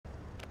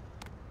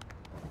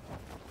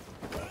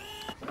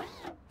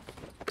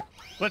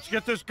Let's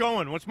get this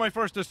going. What's my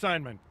first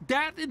assignment?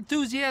 That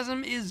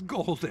enthusiasm is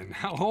golden.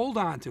 I'll hold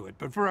on to it.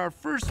 But for our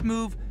first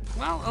move,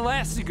 well,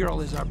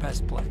 Elastigirl is our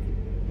best play.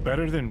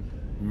 Better than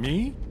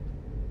me?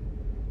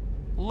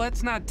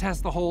 Let's not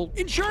test the whole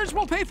insurance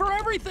will pay for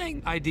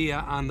everything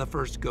idea on the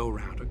first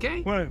go-round,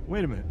 okay?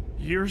 Wait a minute.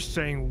 You're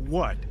saying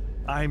what?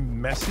 I'm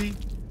messy?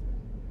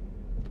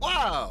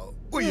 Wow!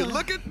 Will you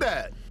look at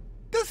that?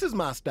 This is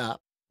my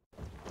stop.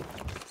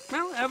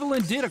 Well,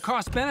 Evelyn did a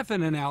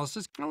cost-benefit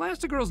analysis.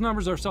 Elastigirl's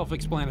numbers are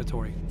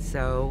self-explanatory.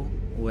 So,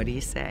 what do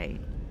you say?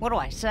 What do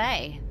I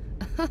say?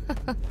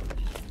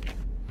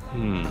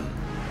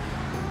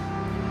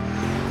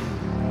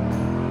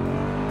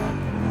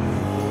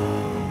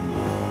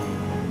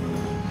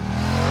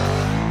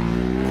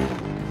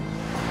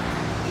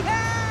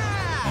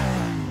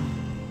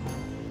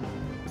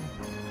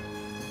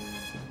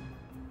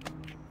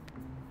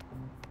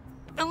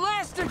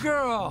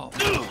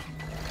 Elastigirl!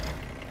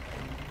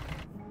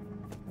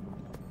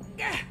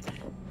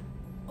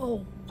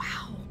 Oh,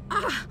 wow.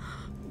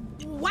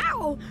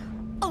 Wow!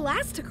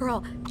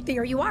 Elastigirl,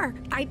 there you are.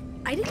 I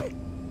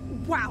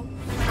didn't... Wow.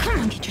 Come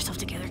on, get yourself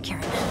together,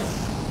 Karen.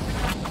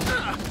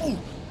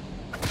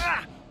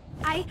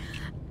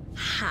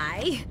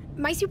 Hi.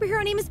 My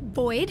superhero name is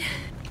Boyd.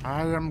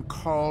 I am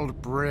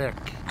called Brick.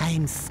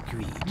 I'm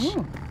Screech.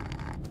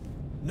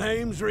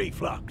 Name's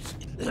Reflux.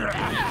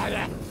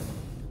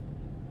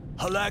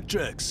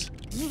 Electrics.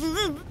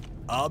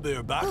 I'll be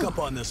your backup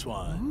on this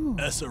one.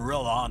 It's a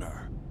real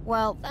honor.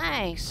 Well,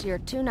 thanks. You're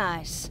too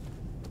nice.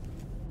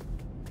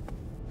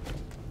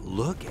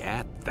 Look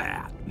at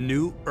that.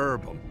 New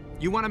Herbal.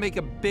 You want to make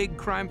a big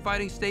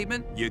crime-fighting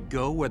statement? You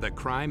go where the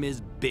crime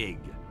is big.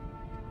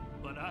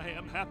 But I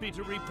am happy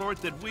to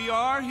report that we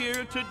are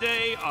here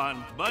today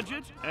on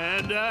budget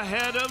and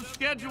ahead of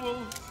schedule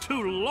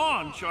to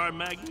launch our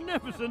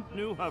magnificent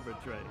new hover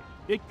train.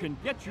 It can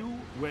get you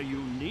where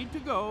you need to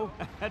go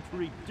at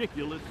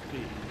ridiculous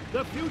speed.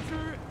 The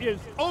future is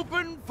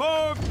open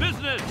for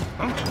business!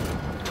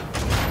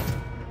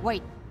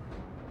 Wait.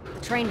 The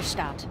train is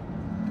stopped.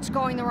 It's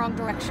going the wrong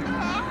direction.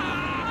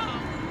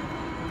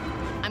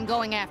 I'm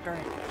going after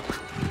it.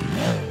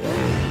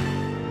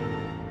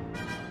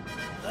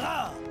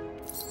 Huh?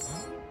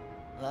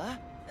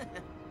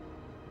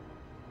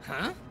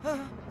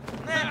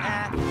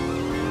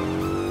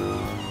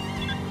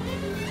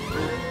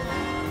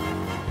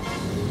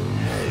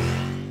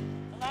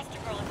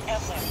 Elastigirl, it's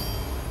Evelyn.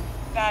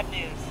 Bad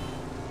news.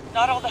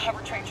 Not all the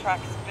hover train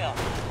track is built.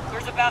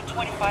 There's about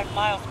 25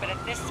 miles, but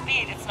at this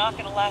speed, it's not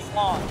going to last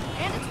long.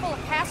 And it's full of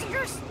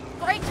passengers?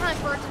 Great time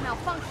for it to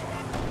malfunction.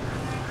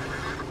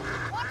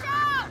 Watch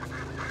out!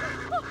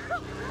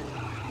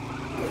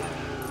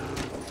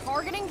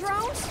 Targeting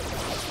drones?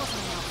 This wasn't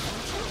a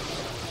malfunction.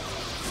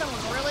 Someone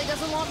really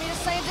doesn't want me to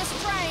save this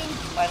train.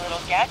 My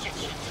little gadget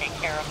should take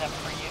care of them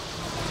for you.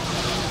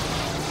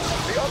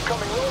 The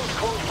upcoming road's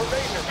closed for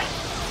maintenance.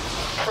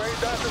 Afraid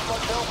that's as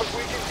much help as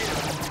we can give.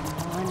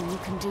 Come on, you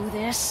can do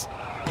this.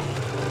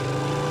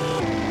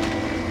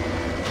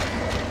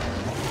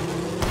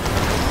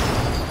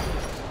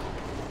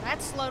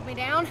 That slowed me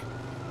down.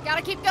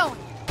 Gotta keep going.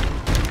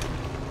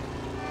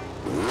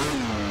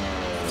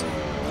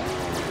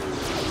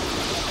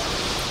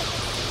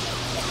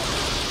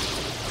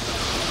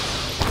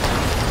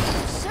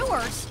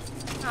 Sewers?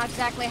 Not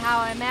exactly how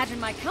I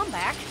imagined my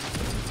comeback.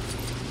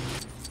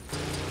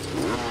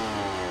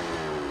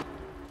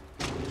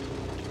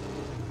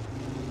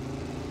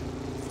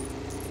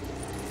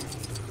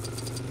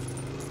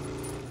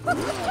 There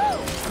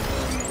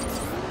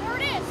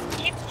it is!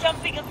 Keep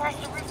jumping across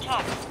the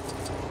rooftop.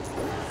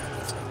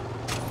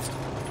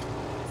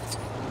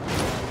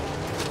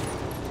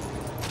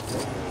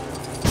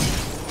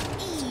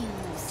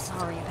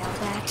 Sorry about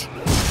that.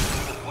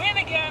 Win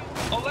again!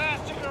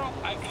 Elastigirl,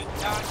 I could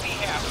not be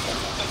happier.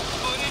 The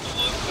footage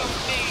looks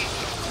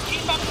amazing.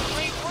 Keep up the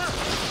great work.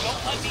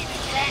 Don't let me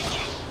distract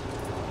you.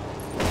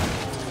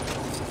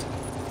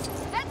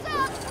 Heads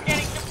up! We're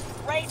getting some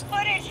great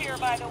footage here,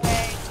 by the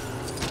way.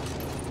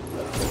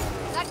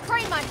 That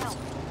crane might help.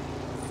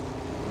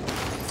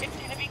 It's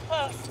gonna be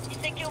close. You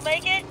think you'll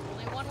make it?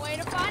 Only one way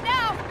to find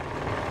out.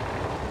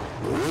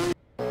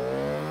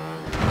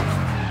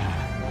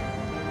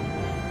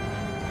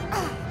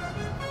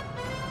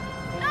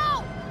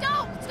 No!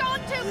 Don't! It's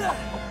going too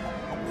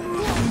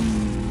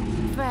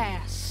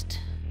fast.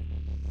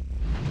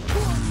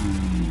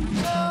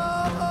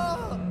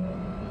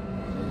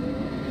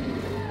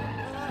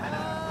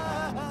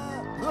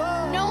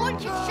 No one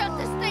can shut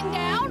this thing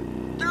down?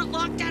 They're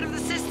locked out of the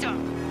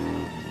system.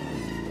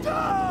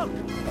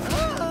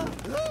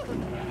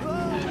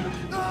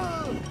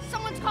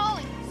 Someone's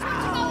calling.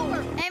 Switching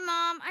over. Hey,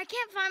 Mom, I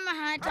can't find my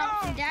high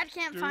tops and Dad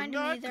can't find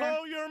them either. Do not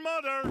call your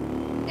mother!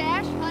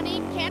 Dash,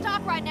 honey, can't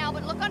talk right now,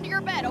 but look under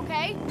your bed,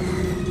 okay?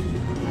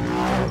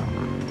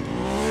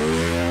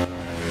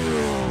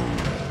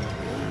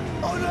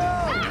 Oh no!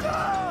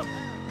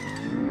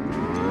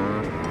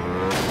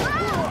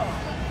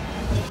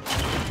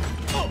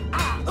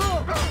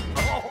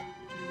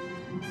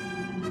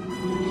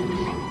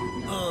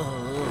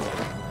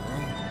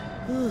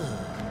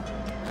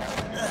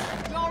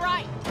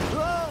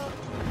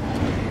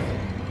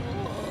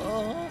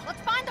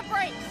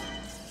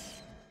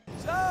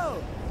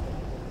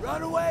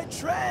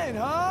 train,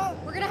 huh?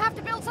 We're gonna have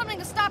to build something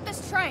to stop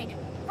this train.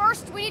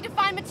 First, we need to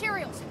find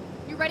materials.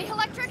 You ready,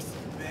 Hijinx?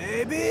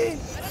 Maybe?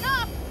 Good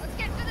enough. Let's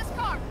get into this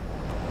car.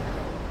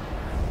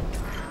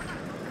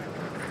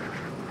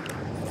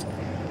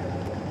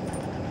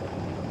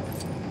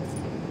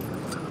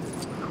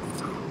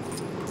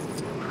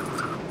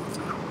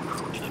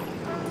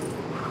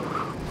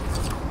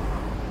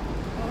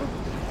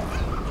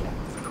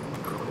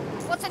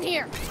 What's in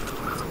here?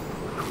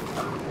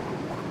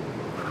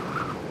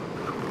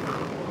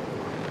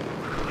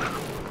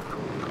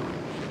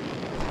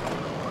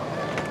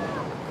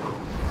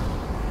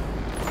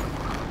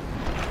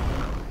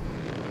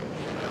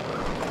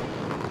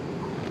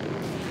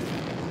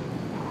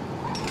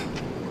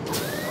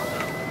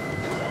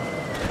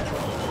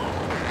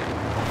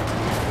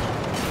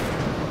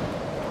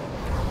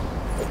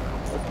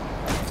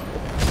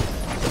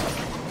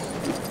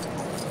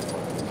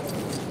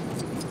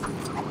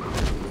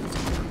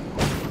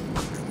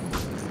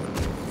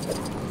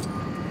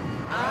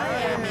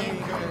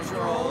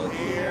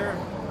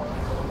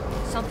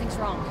 Something's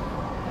wrong.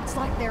 It's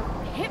like they're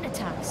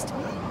hypnotized.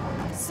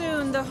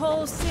 Soon the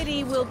whole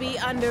city will be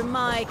under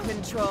my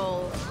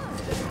control.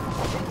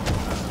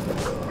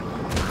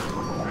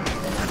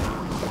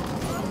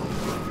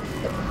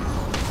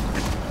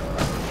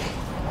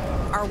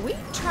 Are we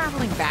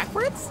traveling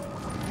backwards?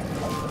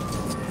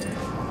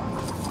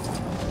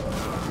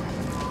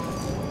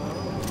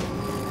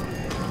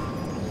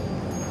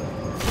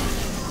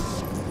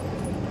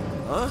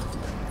 Huh?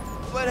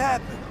 What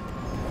happened?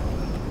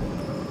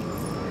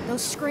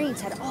 Those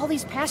screens had all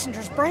these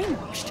passengers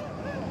brainwashed.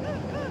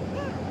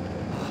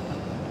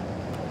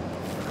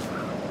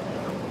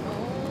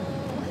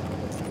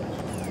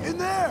 In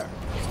there!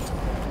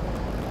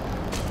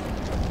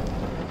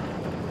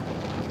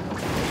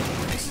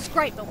 This is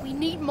great, but we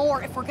need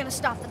more if we're gonna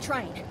stop the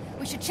train.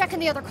 We should check in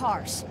the other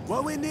cars.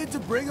 Well, we need to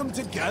bring them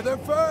together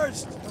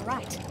first. You're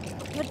right.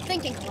 Good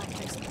thinking,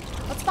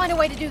 Hijinx. Let's find a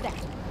way to do that.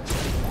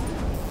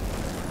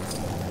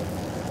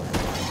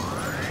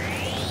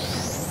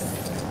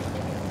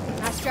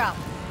 Nice job.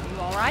 You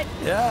all right?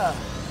 Yeah.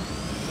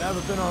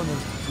 Never been on the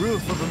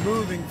roof of a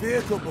moving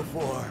vehicle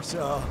before,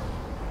 so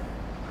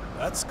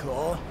that's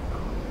cool.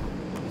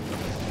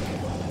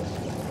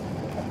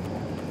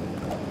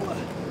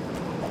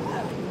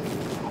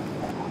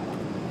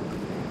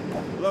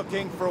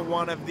 Looking for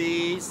one of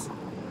these?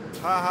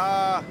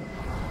 Haha.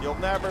 You'll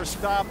never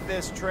stop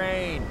this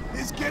train.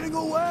 It's getting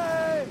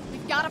away!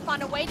 We've got to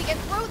find a way to get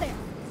through there.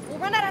 We'll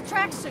run out of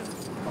tracks soon.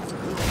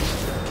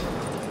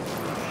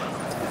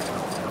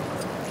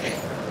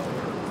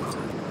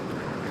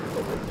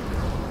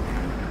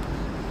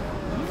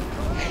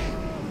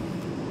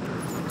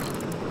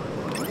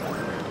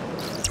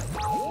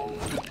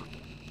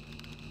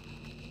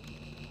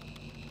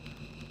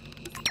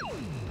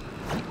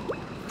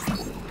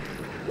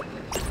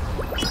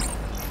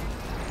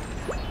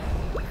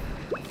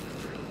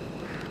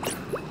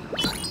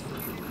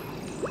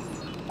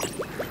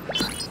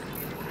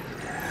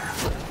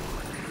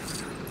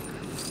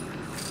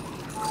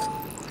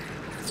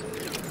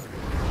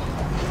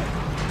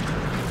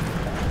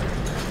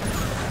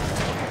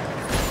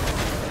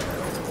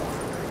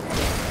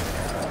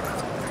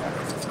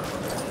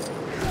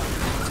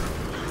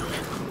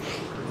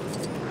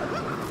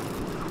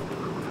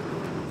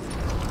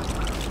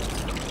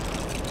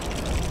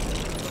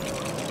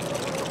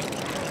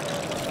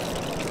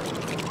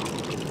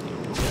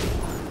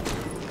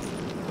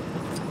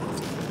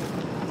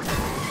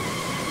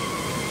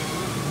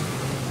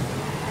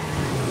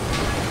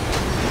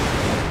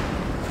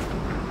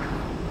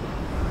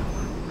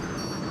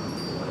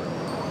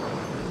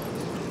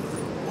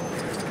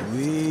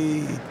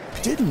 We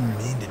didn't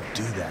mean to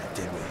do that,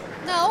 did we?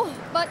 No,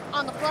 but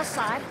on the plus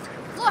side,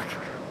 look!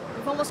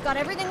 We've almost got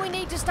everything we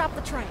need to stop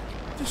the train.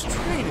 This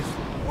train is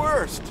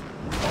worst.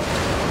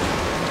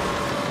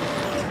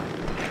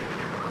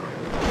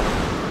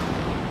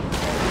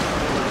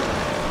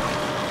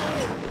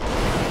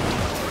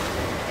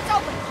 It's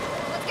open.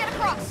 Let's get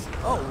across.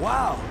 Oh,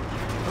 wow.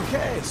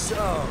 Okay,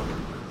 so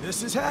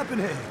this is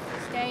happening.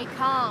 Stay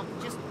calm.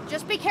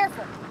 Just be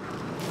careful.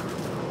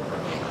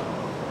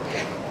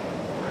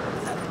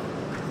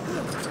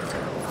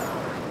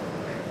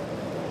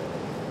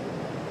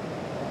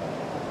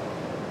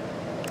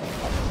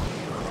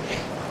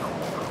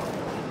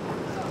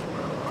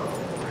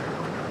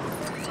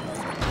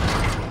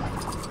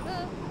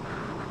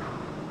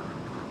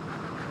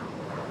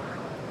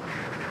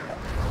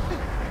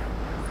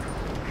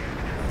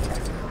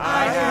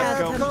 I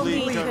have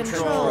complete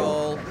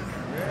control.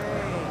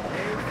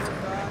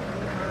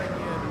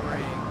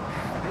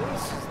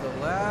 This is the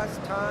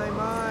last time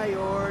I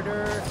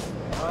order. Is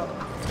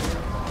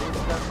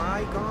the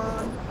mic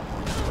on?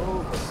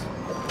 Oops.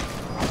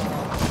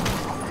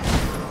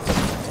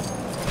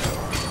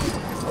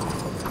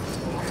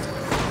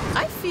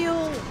 I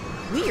feel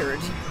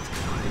weird.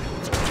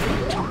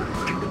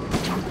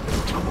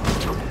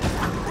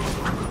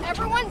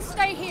 Everyone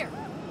stay here.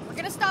 We're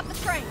gonna stop the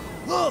train.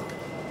 Look!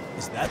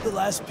 Is that the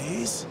last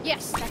piece?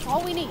 Yes, that's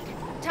all we need.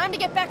 Time to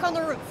get back on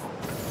the roof.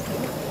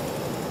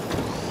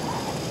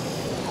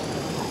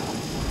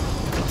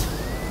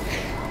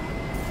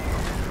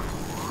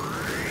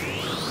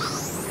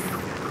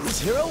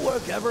 Is hero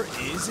work ever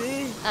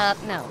easy?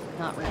 No,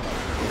 not really.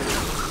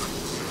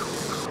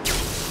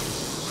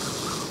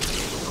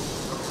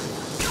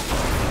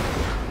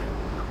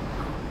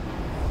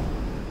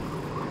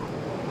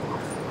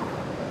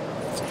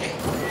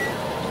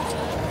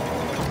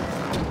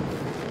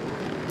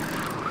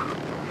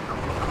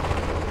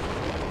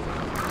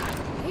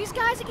 These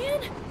guys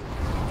again?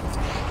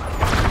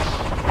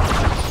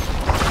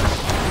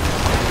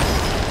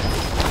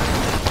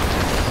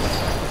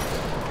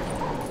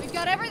 We've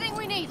got everything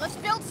we need. Let's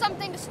build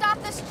something to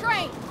stop this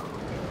train.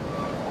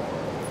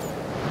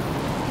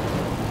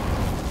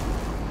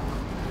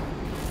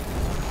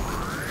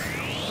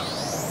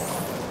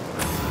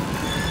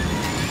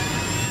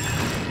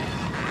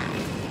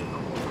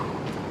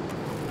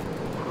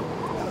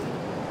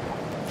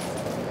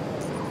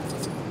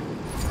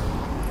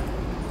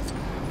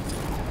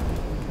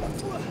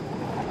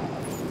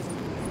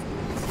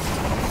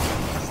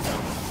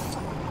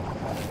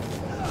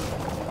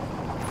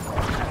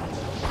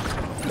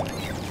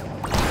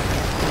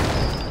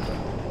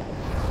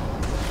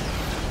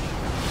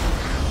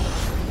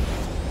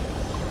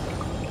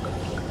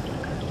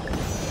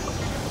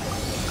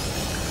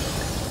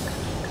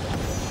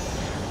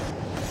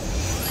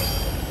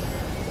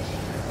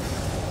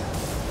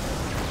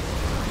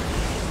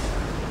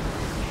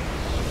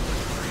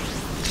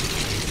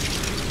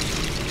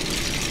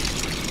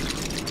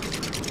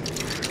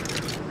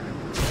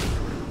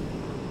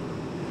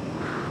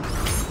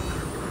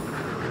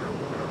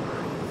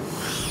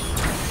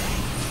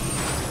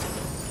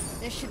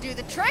 This should do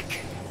the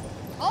trick.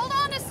 Hold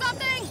on to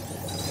something!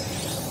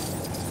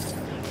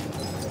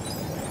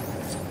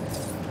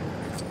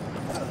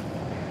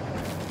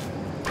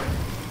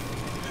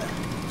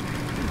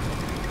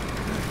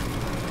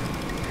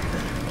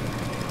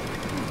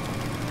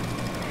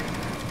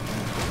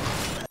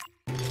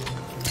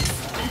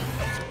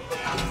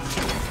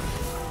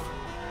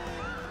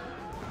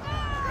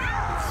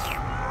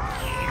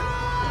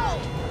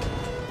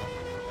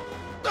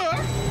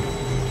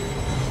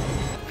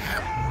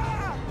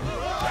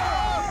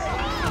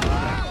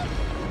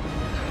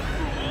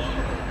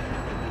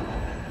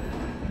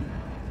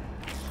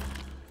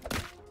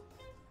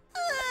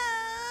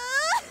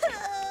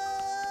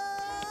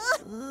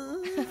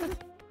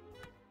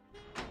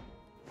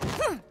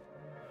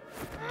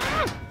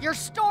 Your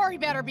story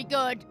better be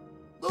good.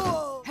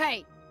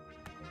 Hey.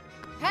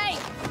 Hey!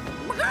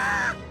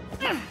 Huh?